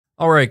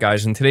Alright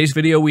guys, in today's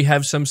video we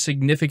have some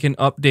significant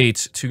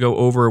updates to go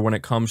over when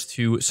it comes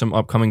to some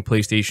upcoming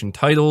PlayStation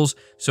titles.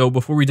 So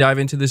before we dive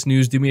into this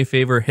news, do me a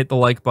favor, hit the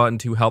like button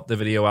to help the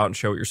video out and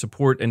show your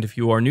support. And if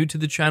you are new to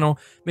the channel,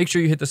 make sure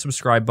you hit the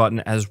subscribe button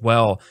as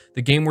well.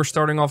 The game we're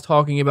starting off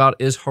talking about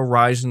is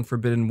Horizon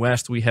Forbidden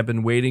West. We have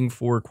been waiting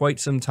for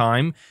quite some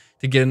time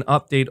to get an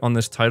update on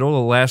this title.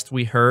 The last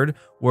we heard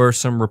were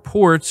some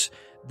reports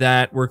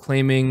that were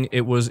claiming it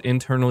was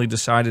internally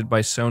decided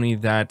by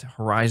Sony that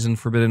Horizon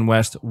Forbidden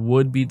West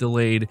would be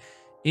delayed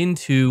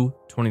into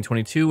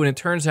 2022, and it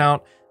turns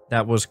out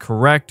that was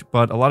correct,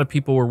 but a lot of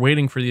people were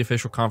waiting for the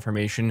official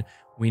confirmation.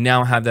 We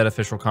now have that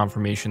official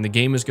confirmation. The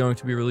game is going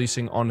to be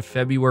releasing on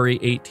February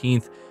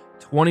 18th,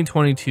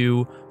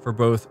 2022 for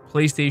both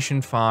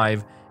PlayStation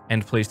 5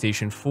 and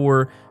PlayStation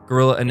 4.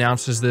 Guerrilla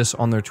announces this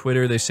on their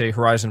Twitter. They say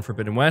Horizon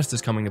Forbidden West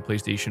is coming to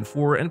PlayStation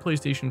 4 and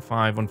PlayStation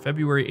 5 on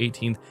February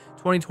 18th,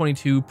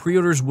 2022.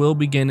 Pre-orders will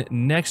begin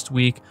next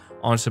week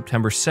on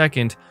September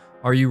 2nd.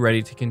 Are you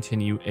ready to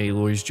continue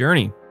Aloy's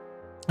journey?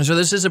 So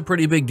this is a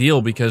pretty big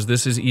deal because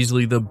this is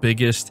easily the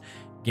biggest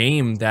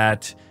game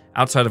that,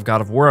 outside of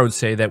God of War, I would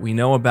say, that we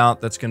know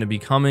about that's going to be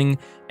coming.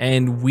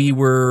 And we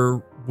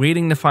were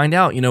waiting to find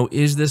out,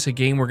 is this a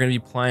game we're going to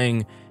be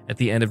playing at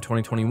the end of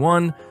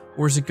 2021?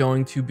 Or is it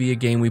going to be a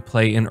game we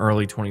play in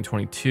early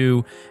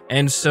 2022?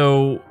 And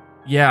so,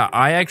 yeah,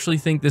 I actually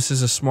think this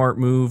is a smart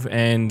move,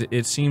 and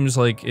it seems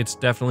like it's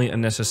definitely a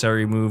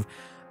necessary move.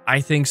 I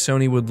think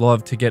Sony would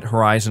love to get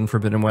Horizon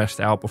Forbidden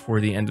West out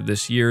before the end of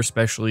this year,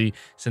 especially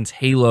since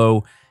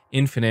Halo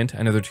Infinite,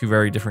 I know they're two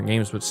very different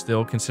games, but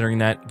still, considering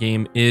that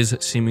game is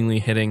seemingly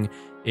hitting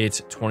its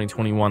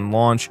 2021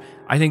 launch,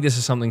 I think this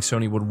is something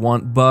Sony would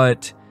want,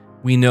 but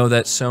we know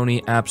that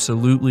Sony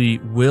absolutely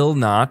will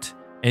not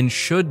and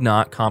should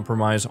not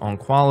compromise on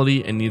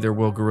quality, and neither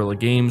will Guerrilla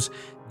Games.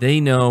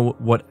 They know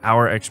what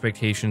our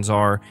expectations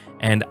are,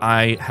 and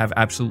I have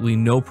absolutely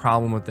no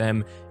problem with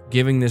them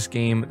giving this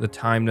game the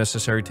time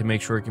necessary to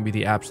make sure it can be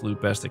the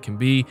absolute best it can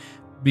be,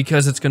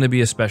 because it's going to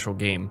be a special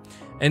game.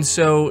 And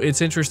so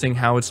it's interesting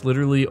how it's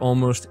literally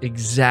almost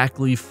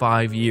exactly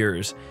 5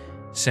 years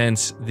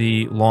since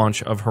the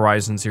launch of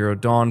Horizon Zero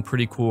Dawn.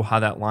 Pretty cool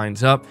how that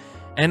lines up,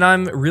 and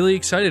I'm really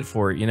excited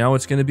for it.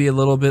 It's going to be a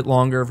little bit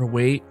longer of a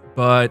wait,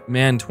 but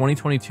man,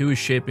 2022 is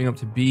shaping up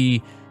to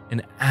be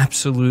an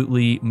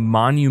absolutely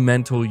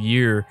monumental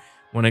year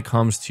when it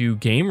comes to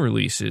game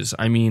releases.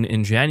 I mean,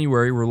 in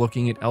January, we're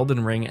looking at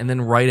Elden Ring, and then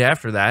right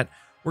after that,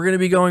 we're going to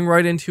be going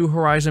right into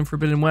Horizon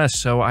Forbidden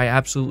West, so I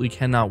absolutely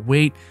cannot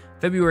wait.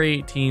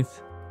 February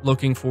 18th,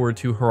 looking forward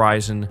to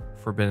Horizon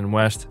Forbidden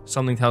West.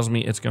 Something tells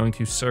me it's going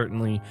to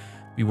certainly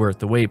be worth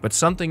the wait. But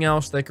something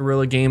else that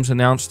Guerrilla Games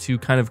announced to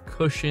kind of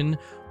cushion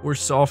or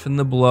soften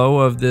the blow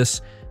of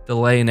this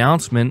delay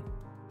announcement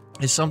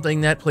is something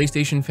that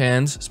PlayStation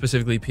fans,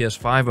 specifically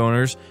PS5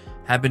 owners,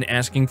 have been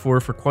asking for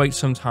quite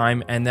some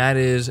time, and that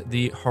is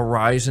the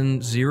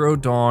Horizon Zero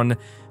Dawn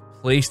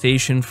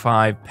PlayStation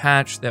 5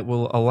 patch that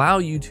will allow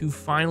you to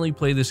finally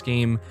play this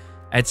game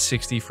at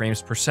 60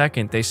 frames per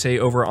second. They say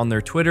over on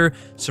their Twitter,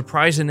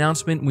 surprise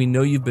announcement, we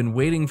know you've been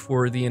waiting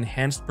for the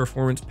enhanced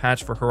performance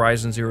patch for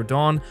Horizon Zero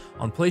Dawn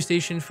on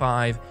PlayStation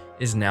 5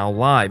 is now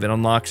live. It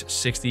unlocks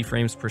 60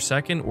 frames per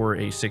second, or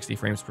a 60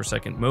 frames per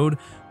second mode,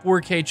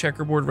 4K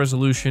checkerboard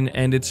resolution,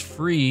 and it's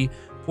free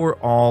for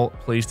all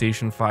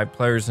PlayStation 5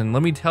 players. And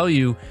let me tell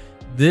you,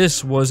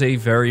 this was a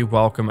very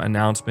welcome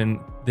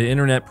announcement. The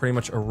internet pretty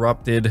much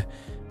erupted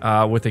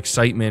with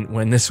excitement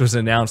when this was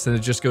announced, and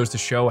it just goes to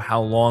show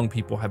how long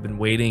people have been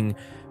waiting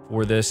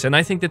for this. And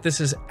I think that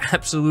this is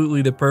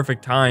absolutely the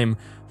perfect time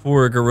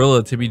for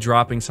Guerrilla to be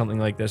dropping something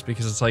like this,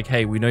 because it's like,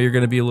 hey, we know you're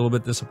going to be a little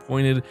bit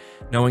disappointed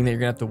knowing that you're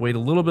going to have to wait a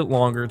little bit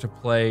longer to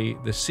play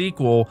the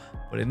sequel,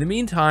 but in the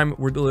meantime,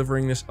 we're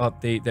delivering this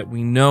update that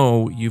we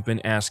know you've been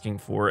asking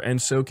for.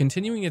 And so,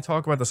 continuing to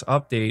talk about this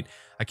update,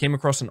 I came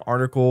across an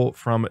article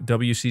from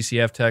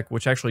WCCF Tech,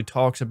 which actually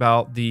talks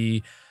about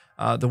the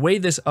way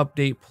this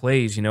update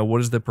plays. What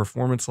is the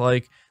performance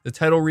like? The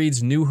title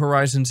reads, New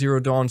Horizon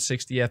Zero Dawn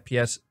 60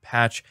 FPS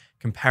patch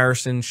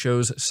comparison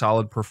shows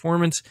solid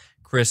performance,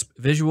 crisp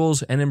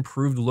visuals, and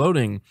improved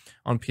loading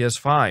on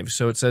PS5.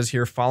 So it says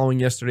here, following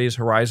yesterday's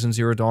Horizon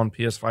Zero Dawn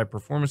PS5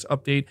 performance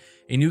update,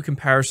 a new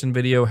comparison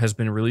video has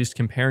been released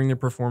comparing the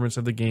performance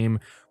of the game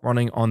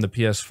running on the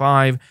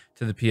PS5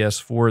 to the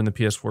PS4 and the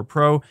PS4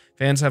 Pro.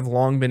 Fans have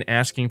long been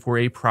asking for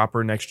a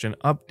proper next-gen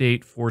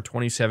update for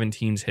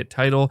 2017's hit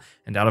title,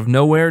 and out of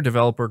nowhere,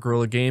 developer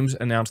Guerrilla Games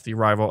announced the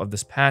arrival of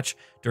this patch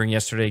during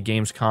yesterday's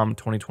Gamescom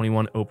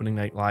 2021 opening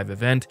night live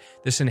event.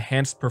 This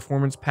enhanced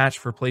performance patch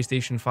for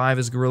PlayStation 5,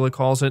 as Guerrilla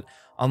calls it,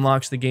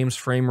 unlocks the game's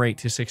frame rate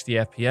to 60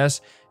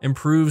 FPS,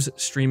 improves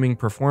streaming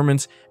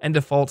performance, and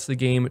defaults the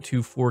game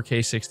to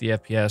 4K 60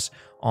 FPS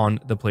on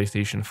the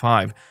PlayStation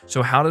 5.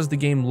 So how does the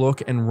game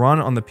look and run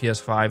on the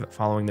PS5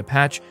 following the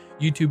patch?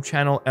 YouTube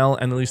channel El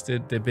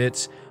Analista de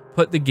Bits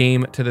put the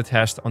game to the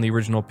test on the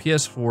original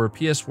PS4,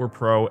 PS4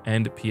 Pro,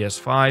 and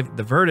PS5.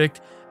 The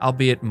verdict,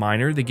 albeit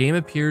minor, the game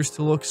appears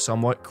to look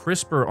somewhat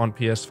crisper on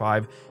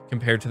PS5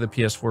 compared to the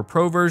PS4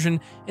 Pro version.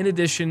 In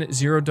addition,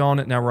 Zero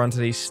Dawn now runs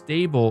at a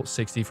stable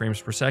 60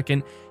 frames per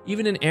second,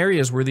 even in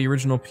areas where the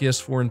original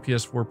PS4 and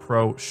PS4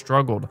 Pro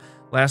struggled.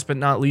 Last but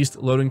not least,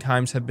 loading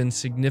times have been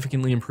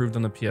significantly improved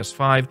on the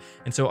PS5,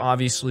 and so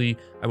obviously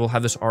I will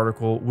have this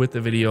article with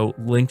the video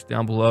linked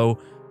down below.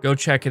 Go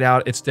check it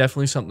out. It's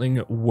definitely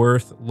something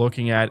worth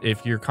looking at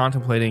if you're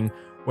contemplating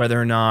whether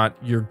or not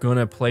you're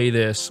gonna play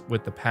this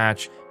with the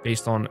patch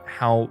based on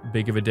how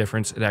big of a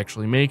difference it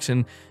actually makes.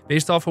 And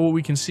based off of what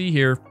we can see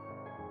here,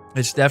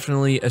 it's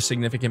definitely a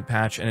significant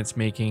patch and it's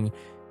making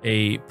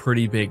a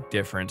pretty big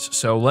difference.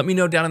 So let me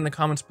know down in the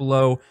comments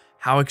below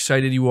how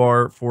excited you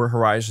are for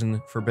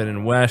Horizon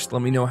Forbidden West.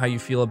 Let me know how you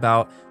feel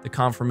about the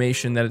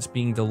confirmation that it's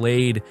being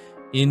delayed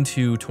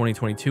into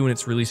 2022 and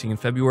it's releasing in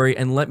February.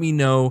 And let me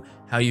know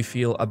how you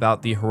feel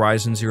about the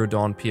Horizon Zero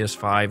Dawn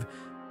PS5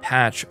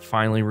 patch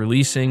finally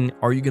releasing.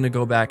 Are you going to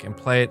go back and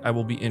play it? I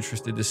will be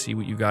interested to see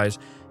what you guys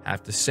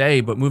have to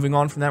say. But moving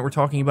on from that, we're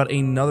talking about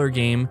another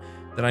game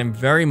that I'm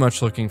very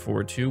much looking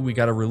forward to. We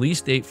got a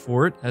release date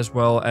for it, as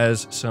well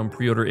as some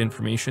pre-order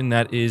information.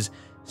 That is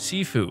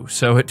SIFU.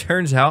 So it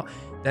turns out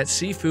that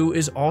SIFU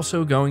is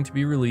also going to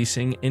be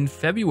releasing in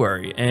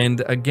February.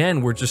 And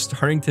again, we're just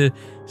starting to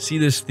see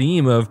this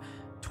theme of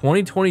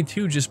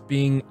 2022 just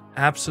being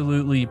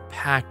absolutely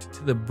packed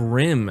to the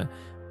brim,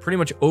 pretty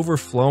much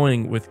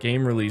overflowing with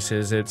game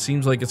releases. It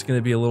seems like it's going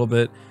to be a little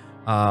bit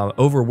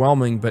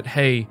overwhelming, but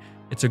hey,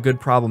 it's a good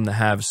problem to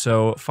have.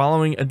 So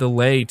following a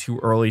delay to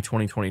early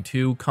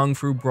 2022, Kung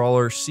Fu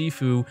Brawler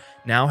SIFU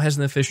now has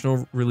an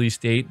official release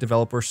date.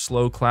 Developer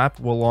Slowclap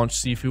will launch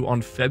SIFU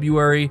on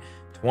February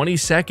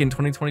 22nd,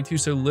 2022.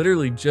 So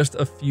literally just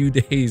a few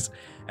days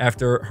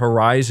after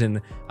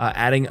Horizon,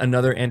 adding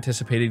another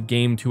anticipated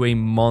game to a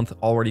month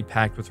already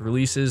packed with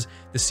releases.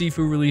 The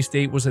SIFU release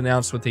date was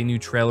announced with a new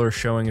trailer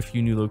showing a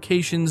few new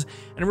locations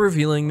and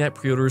revealing that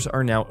pre-orders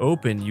are now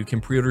open. You can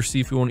pre-order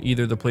SIFU on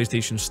either the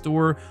PlayStation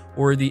Store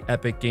or the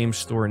Epic Games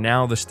Store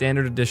now. The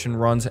standard edition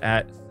runs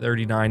at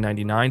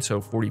 $39.99,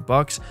 so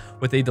 $40,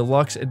 with a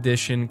deluxe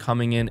edition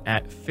coming in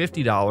at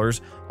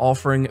 $50,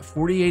 offering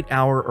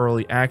 48-hour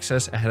early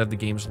access ahead of the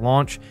game's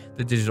launch,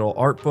 the digital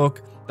art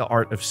book, The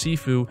Art of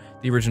SIFU,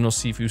 the original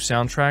SIFU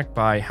soundtrack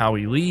by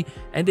Howie Lee,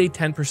 and a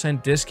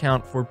 10%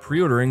 discount for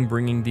pre-ordering,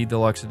 bringing the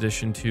deluxe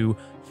edition to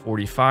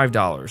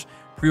 $45.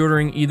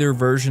 Pre-ordering either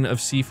version of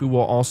SIFU will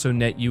also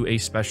net you a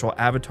special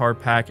avatar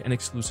pack and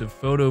exclusive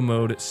photo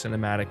mode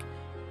cinematic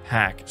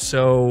pack.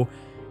 So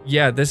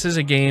yeah, this is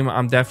a game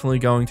I'm definitely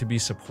going to be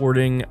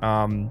supporting.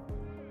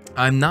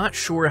 I'm not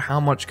sure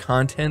how much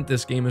content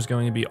this game is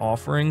going to be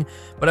offering,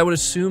 but I would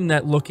assume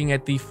that looking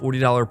at the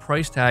 $40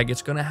 price tag,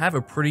 it's going to have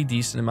a pretty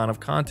decent amount of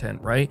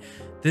content, right?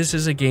 This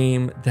is a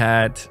game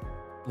that,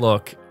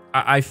 look,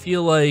 I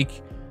feel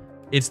like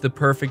it's the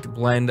perfect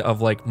blend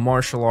of like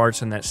martial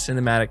arts and that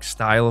cinematic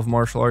style of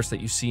martial arts that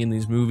you see in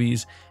these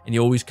movies. And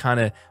you always kind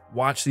of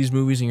watch these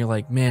movies and you're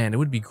like, man, it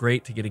would be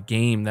great to get a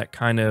game that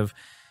kind of,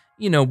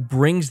 you know,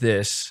 brings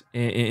this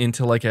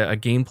into like a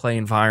gameplay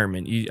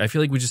environment. I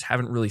feel like we just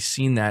haven't really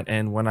seen that.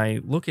 And when I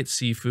look at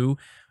SIFU,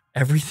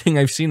 everything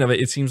I've seen of it,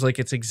 it seems like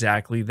it's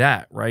exactly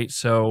that, right?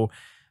 So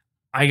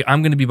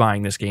I'm going to be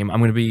buying this game. I'm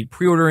going to be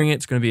pre-ordering it.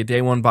 It's going to be a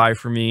day one buy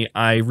for me.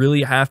 I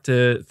really have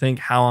to think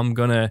how I'm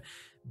going to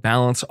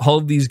balance all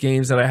of these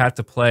games that I have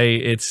to play.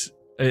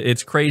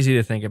 It's crazy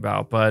to think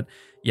about, but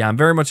yeah, I'm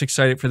very much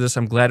excited for this.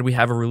 I'm glad we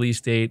have a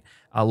release date.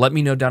 Let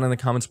me know down in the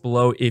comments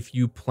below if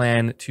you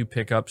plan to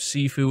pick up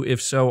SIFU.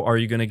 If so, are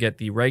you going to get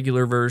the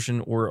regular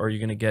version or are you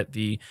going to get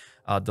the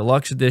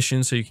deluxe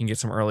edition so you can get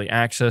some early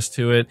access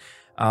to it?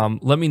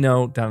 Let me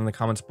know down in the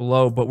comments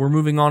below. But we're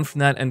moving on from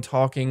that and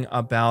talking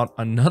about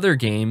another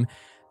game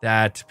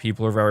that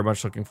people are very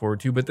much looking forward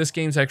to. But this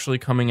game's actually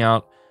coming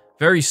out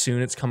very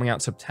soon. It's coming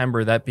out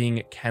September, that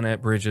being Kenna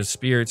Bridges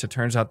Spirits. It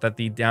turns out that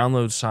the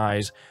download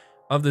size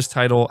of this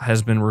title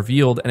has been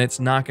revealed, and it's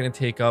not going to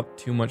take up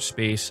too much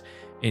space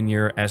in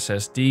your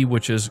SSD,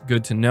 which is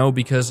good to know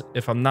because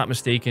if I'm not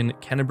mistaken,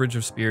 Kenna Bridge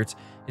of Spirits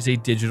is a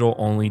digital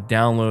only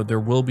download. There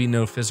will be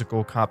no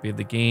physical copy of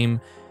the game,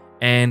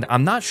 and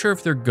I'm not sure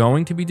if they're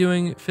going to be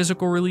doing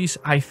physical release.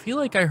 I feel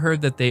like I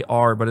heard that they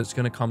are, but it's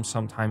going to come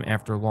sometime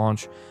after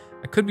launch.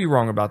 I could be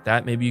wrong about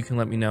that. Maybe you can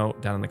let me know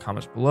down in the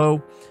comments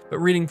below. But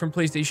reading from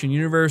PlayStation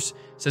Universe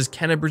says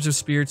Kenna Bridge of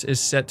Spirits is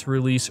set to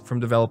release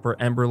from developer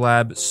Ember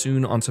Lab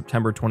soon on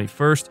September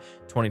 21st,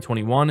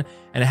 2021.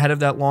 And ahead of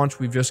that launch,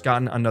 we've just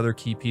gotten another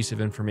key piece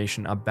of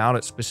information about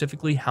it,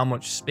 specifically how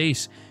much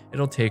space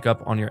it'll take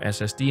up on your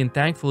SSD. And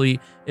thankfully,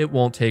 it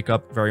won't take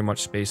up very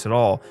much space at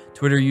all.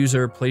 Twitter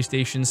user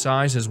PlayStation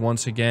Size is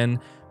once again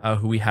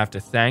who we have to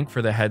thank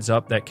for the heads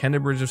up that Kenna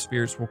Bridge of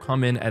Spirits will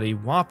come in at a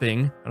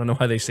whopping, I don't know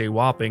why they say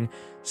whopping,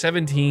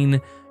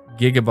 17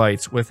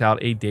 gigabytes without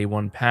a day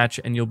one patch,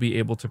 and you'll be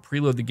able to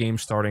preload the game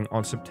starting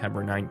on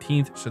September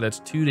 19th. So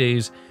that's 2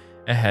 days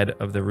ahead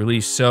of the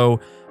release. So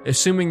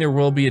assuming there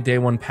will be a day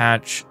one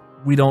patch,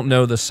 we don't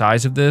know the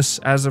size of this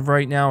as of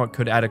right now. It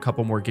could add a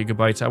couple more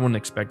gigabytes. I wouldn't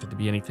expect it to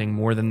be anything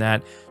more than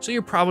that. So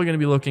you're probably going to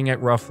be looking at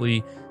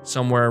roughly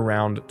somewhere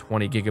around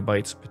 20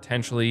 gigabytes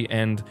potentially.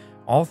 And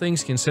all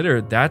things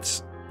considered,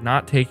 that's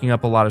not taking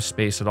up a lot of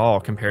space at all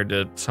compared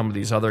to some of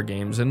these other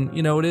games. And,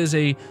 you know, it is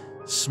a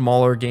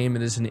smaller game.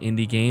 It is an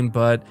indie game,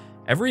 but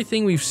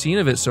everything we've seen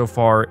of it so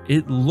far,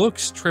 it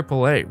looks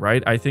AAA,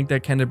 right? I think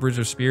that Kena Bridge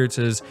of Spirits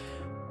is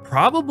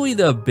probably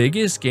the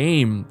biggest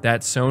game that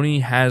Sony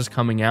has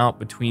coming out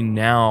between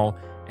now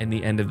and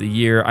the end of the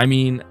year. I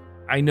mean,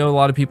 I know a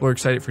lot of people are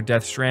excited for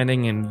Death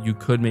Stranding, and you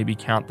could maybe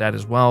count that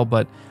as well,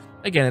 but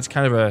again, it's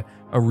kind of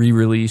a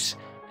re-release.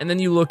 And then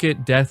you look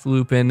at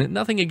Deathloop, and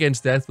nothing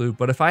against Deathloop,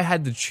 but if I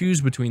had to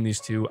choose between these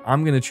two,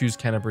 I'm going to choose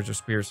Kena Bridge of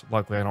Spirits.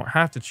 Luckily, I don't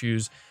have to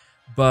choose,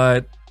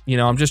 but you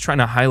know, I'm just trying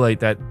to highlight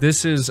that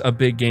this is a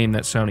big game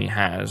that Sony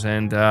has,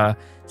 and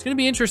it's going to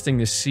be interesting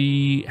to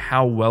see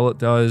how well it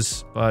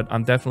does, but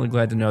I'm definitely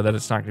glad to know that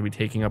it's not going to be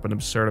taking up an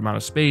absurd amount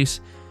of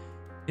space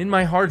in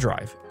my hard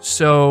drive.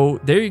 So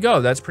there you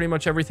go. That's pretty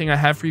much everything I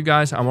have for you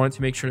guys. I wanted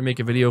to make sure to make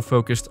a video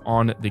focused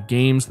on the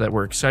games that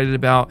we're excited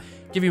about,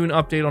 give you an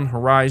update on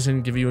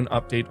Horizon, give you an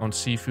update on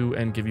SIFU,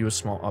 and give you a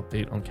small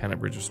update on Kena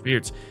Bridge of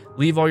Spirits.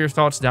 Leave all your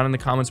thoughts down in the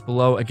comments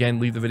below. Again,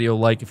 leave the video a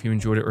like if you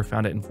enjoyed it or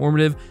found it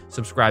informative.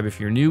 Subscribe if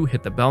you're new,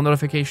 hit the bell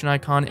notification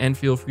icon, and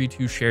feel free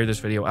to share this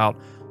video out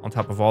on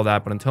top of all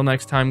that. But until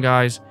next time,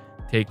 guys,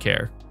 take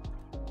care.